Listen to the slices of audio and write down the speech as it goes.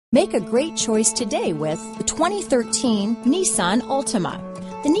Make a great choice today with the 2013 Nissan Altima.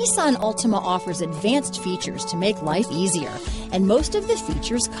 The Nissan Altima offers advanced features to make life easier, and most of the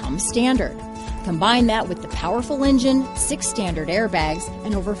features come standard. Combine that with the powerful engine, 6 standard airbags,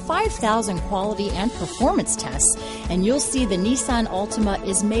 and over 5,000 quality and performance tests, and you'll see the Nissan Altima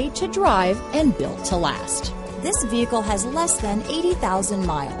is made to drive and built to last. This vehicle has less than 80,000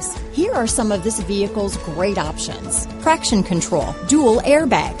 miles. Here are some of this vehicle's great options: traction control, dual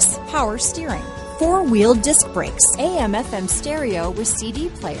airbags, power steering, 4-wheel disc brakes, AM/FM stereo with CD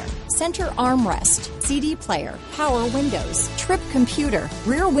player, center armrest, CD player, power windows, trip computer,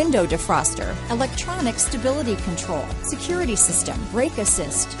 rear window defroster, electronic stability control, security system, brake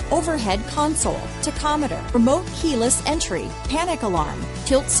assist, overhead console, tachometer, remote keyless entry, panic alarm,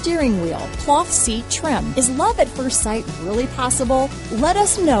 tilt steering wheel, cloth seat trim. Is love at first sight really possible? Let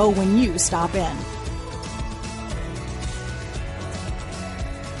us know when you stop in.